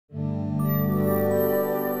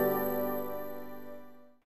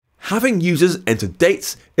Having users enter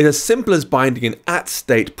dates is as simple as binding an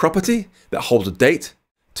 @state property that holds a date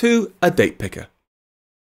to a date picker.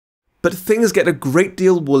 But things get a great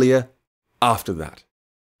deal woollier after that.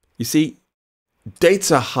 You see,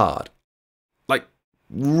 dates are hard. Like,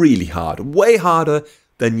 really hard. Way harder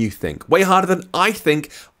than you think. Way harder than I think,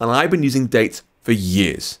 and I've been using dates for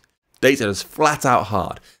years. Dates are just flat out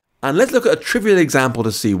hard. And let's look at a trivial example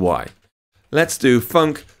to see why. Let's do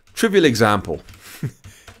func trivial example.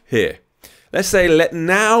 Here. Let's say let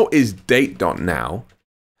now is date.now,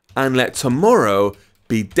 and let tomorrow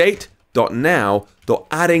be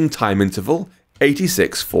date.now.adding time interval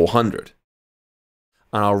 86,400.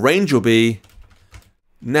 And our range will be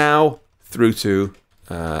now through to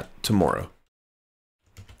tomorrow.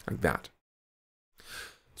 Like that.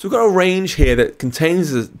 So we've got a range here that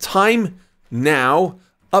contains the time now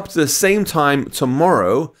up to the same time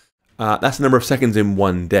tomorrow. That's the number of seconds in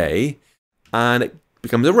one day. And it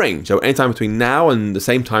becomes a range. So anytime between now and the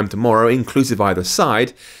same time tomorrow, inclusive either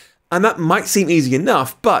side. And that might seem easy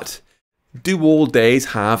enough, but do all days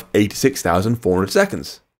have 86,400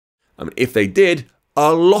 seconds? I mean, if they did,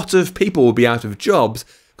 a lot of people would be out of jobs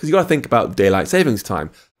because you've got to think about daylight savings time.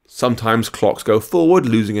 Sometimes clocks go forward,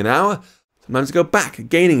 losing an hour. Sometimes they go back,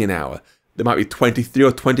 gaining an hour. There might be 23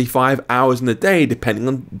 or 25 hours in a day, depending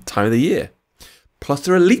on the time of the year. Plus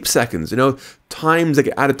there are leap seconds, times that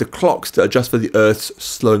get added to clocks to adjust for the Earth's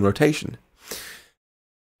slowing rotation.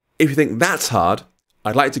 If you think that's hard,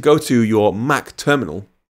 I'd like to go to your Mac terminal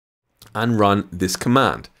and run this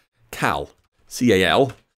command, cal,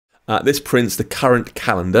 C-A-L. This prints the current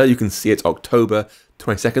calendar. You can see it's October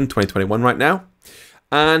 22nd, 2021 right now.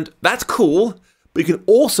 And that's cool, but you can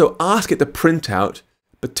also ask it to print out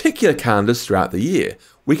particular calendars throughout the year.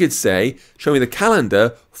 We could say, show me the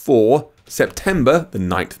calendar for September, the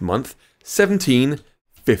 9th month,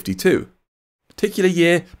 1752. Particular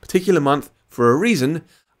year, particular month, for a reason.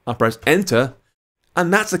 I'll press enter,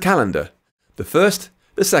 and that's the calendar. The 1st,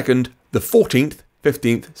 the 2nd, the 14th,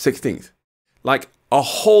 15th, 16th. Like a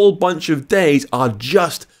whole bunch of days are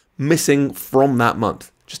just missing from that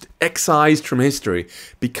month. Just excised from history.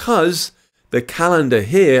 Because the calendar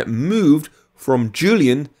here moved from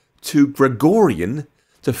Julian to Gregorian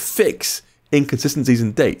to fix inconsistencies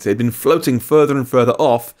in dates. They'd been floating further and further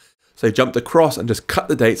off, so they jumped across and just cut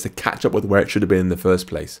the dates to catch up with where it should have been in the first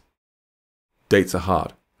place. Dates are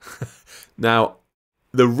hard. Now,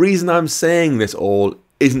 the reason I'm saying this all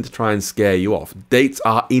isn't to try and scare you off. Dates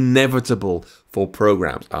are inevitable for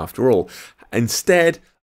programs, after all. Instead,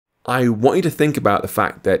 I want you to think about the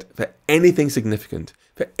fact that for anything significant,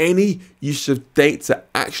 for any use of dates that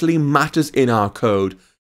actually matters in our code,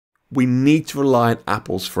 we need to rely on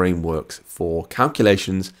Apple's frameworks for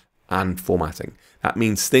calculations and formatting. That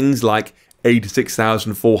means things like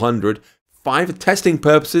 86,400, fine for testing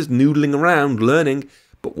purposes, noodling around, learning,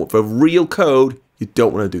 but for real code, you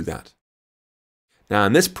don't want to do that. Now,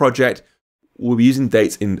 in this project, we'll be using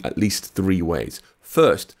dates in at least 3 ways.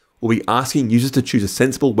 First, we'll be asking users to choose a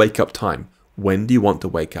sensible wake-up time. When do you want to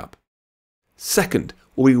wake up? Second,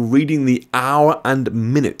 we'll be reading the hour and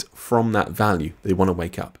minute from that value they want to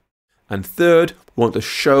wake up. And third, we want to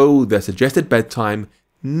show their suggested bedtime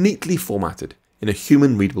neatly formatted in a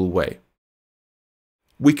human-readable way.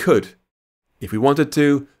 We could, if we wanted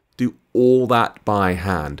to, do all that by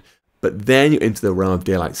hand, but then you're into the realm of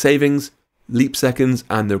daylight savings, leap seconds,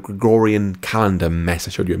 and the Gregorian calendar mess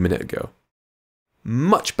I showed you a minute ago.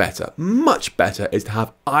 Much better is to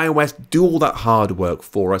have iOS do all that hard work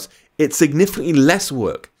for us. It's significantly less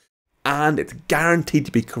work, and it's guaranteed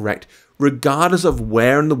to be correct regardless of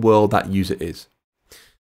where in the world that user is.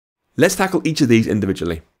 Let's tackle each of these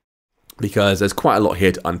individually, because there's quite a lot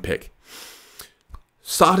here to unpick.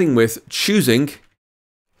 Starting with choosing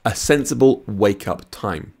a sensible wake-up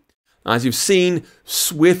time. As you've seen,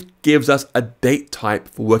 Swift gives us a date type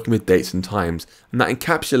for working with dates and times, and that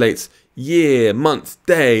encapsulates year, month,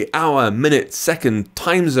 day, hour, minute, second,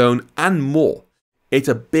 time zone, and more. It's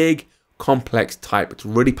a big, complex type. It's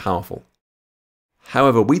really powerful.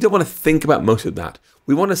 However, we don't want to think about most of that.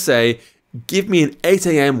 We want to say, give me an 8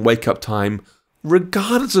 a.m. wake-up time,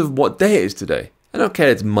 regardless of what day it is today. I don't care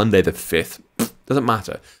if it's Monday the 5th. Doesn't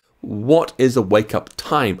matter. What is the wake-up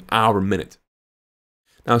time, hour, minute?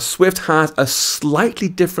 Now, Swift has a slightly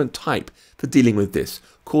different type for dealing with this,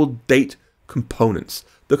 called date components.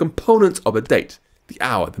 The components of a date, the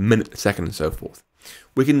hour, the minute, the second, and so forth.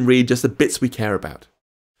 We can read just the bits we care about.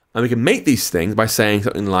 And we can make these things by saying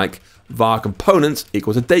something like var components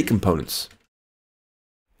equals a date components.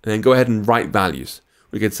 And then go ahead and write values.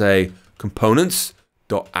 We could say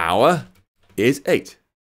components.hour is 8.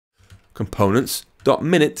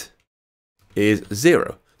 Components.minute is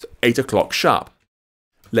 0. So 8 o'clock sharp.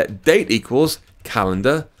 Let date equals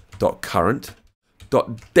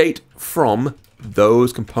calendar.current.date from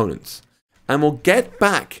those components. And we'll get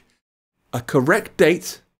back a correct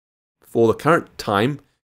date for the current time,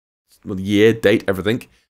 year, date, everything,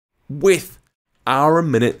 with hour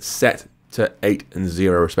and minute set to 8 and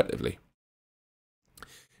 0 respectively.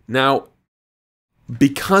 Now,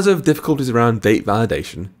 because of difficulties around date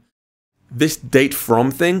validation, this date from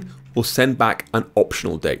thing will send back an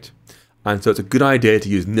optional date. And so it's a good idea to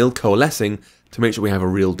use nil coalescing to make sure we have a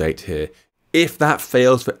real date here. If that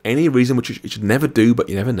fails for any reason, which it should never do, but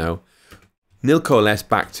you never know, nil coalesce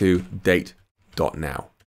back to date.now.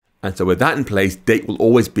 And so with that in place, date will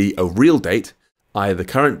always be a real date, either the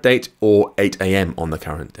current date or 8 AM on the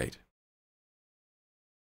current date.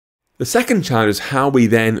 The second challenge is how we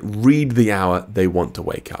then read the hour they want to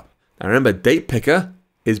wake up. Now remember, date picker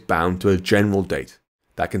is bound to a general date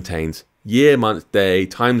that contains year, month, day,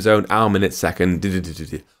 time zone, hour, minute, second,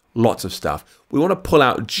 lots of stuff. We want to pull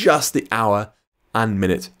out just the hour and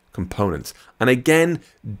minute components. And again,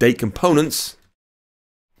 date components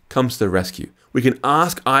comes to the rescue. We can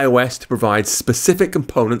ask iOS to provide specific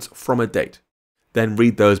components from a date, then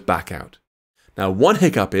read those back out. Now, one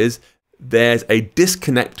hiccup is there's a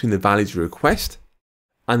disconnect between the values we request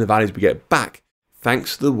and the values we get back,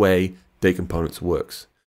 thanks to the way date components works.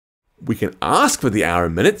 We can ask for the hour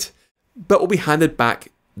and minute, but we'll be handed back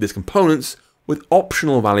these components with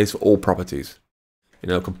optional values for all properties.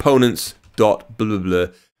 Components dot blah blah blah,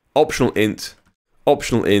 optional int,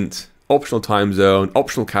 optional time zone,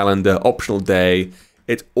 optional calendar, optional day.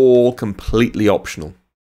 It's all completely optional.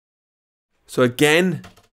 So again,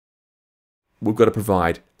 we've got to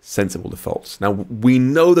provide sensible defaults. Now, we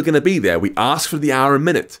know they're going to be there. We ask for the hour and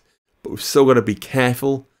minute, but we've still got to be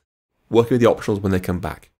careful working with the optionals when they come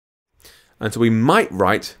back. And so we might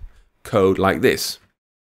write code like this.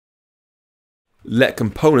 Let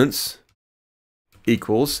components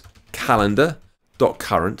equals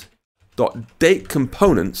calendar.current.date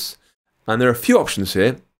components. And there are a few options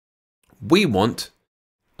here. We want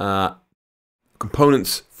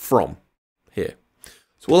components from here.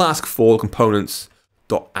 So we'll ask for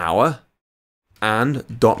components.hour and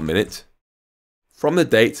 .minute from the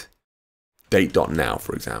date, date.now,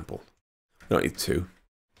 for example. We don't need two,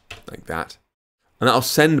 like that. And that'll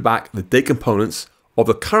send back the date components of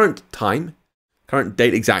the current time, current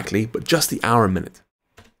date exactly, but just the hour and minute.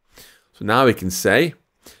 So now we can say,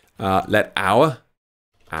 let hour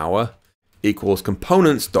equals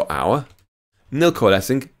components.hour, nil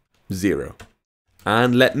coalescing, 0.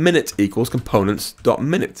 And let minute equals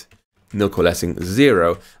components.minute, nil coalescing,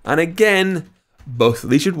 0. And again, both of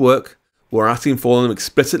these should work. We're asking for them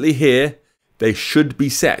explicitly here. They should be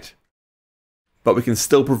set. But we can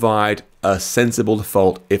still provide a sensible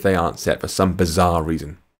default if they aren't set for some bizarre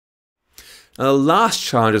reason. Now, the last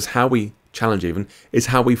challenge is how we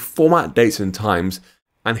format dates and times.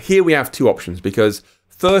 And here we have two options, because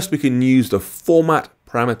first we can use the format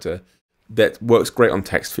parameter that works great on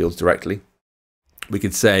text fields directly. We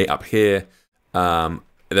could say up here that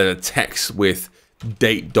a text with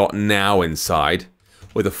date.now inside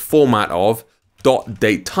with a format of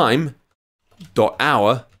 .datetime,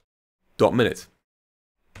 .hour, .minute.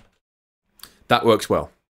 That works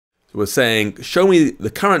well. So we're saying, show me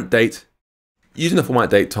the current date using the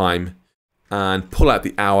format datetime and pull out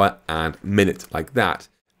the hour and minute like that.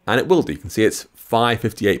 And it will do. You can see it's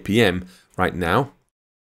 5:58 PM right now.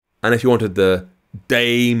 And if you wanted the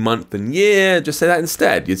day, month, and year, just say that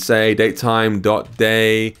instead. You'd say datetime,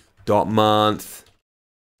 .day, .month,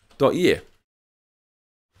 .year.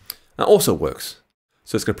 That also works.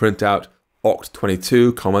 So it's going to print out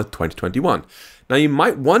Oct22, 2021. Now you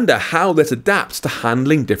might wonder how this adapts to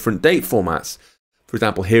handling different date formats. For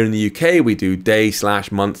example, here in the UK, we do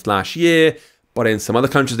day/month/year, but in some other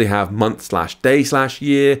countries, they have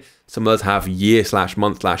month/day/year. Some others have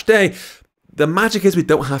year/month/day. The magic is we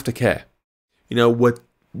don't have to care. We're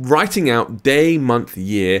writing out day, month,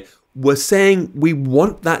 year. We're saying we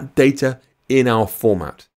want that data in our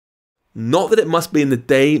format. Not that it must be in the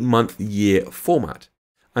day, month, year format.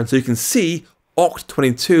 And so you can see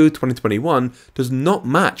Oct22, 2021 does not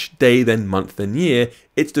match day, then month, then year.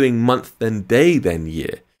 It's doing month, then day, then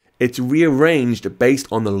year. It's rearranged based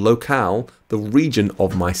on the locale, the region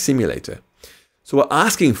of my simulator. So we're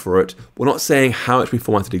asking for it. We're not saying how it should be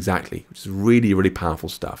formatted exactly, which is really, really powerful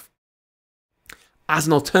stuff. As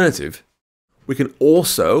an alternative, we can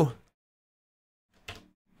also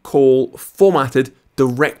call formatted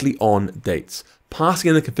directly on dates, passing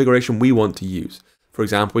in the configuration we want to use. For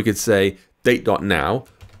example, we could say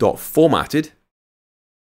date.now.formatted,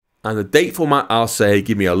 and the date format, I'll say,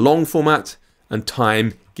 give me a long format, and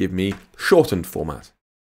time give me shortened format.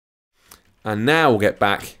 And now we'll get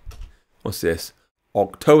back, what's this?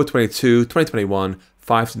 October 22, 2021,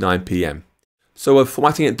 5 to 9 p.m. So we're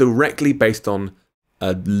formatting it directly based on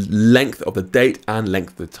length of the date and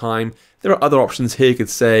length of the time. There are other options here. You could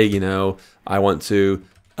say, you know, I want to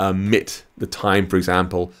omit the time, for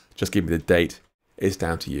example, just give me the date. It's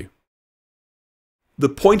down to you. The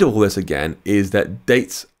point of all this again is that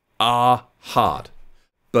dates are hard,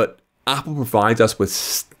 but Apple provides us with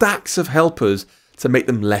stacks of helpers to make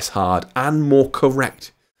them less hard and more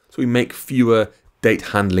correct, so we make fewer date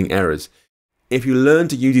handling errors. If you learn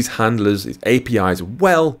to use these handlers, these APIs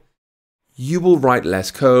well, you will write less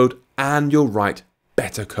code and you'll write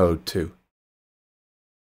better code too.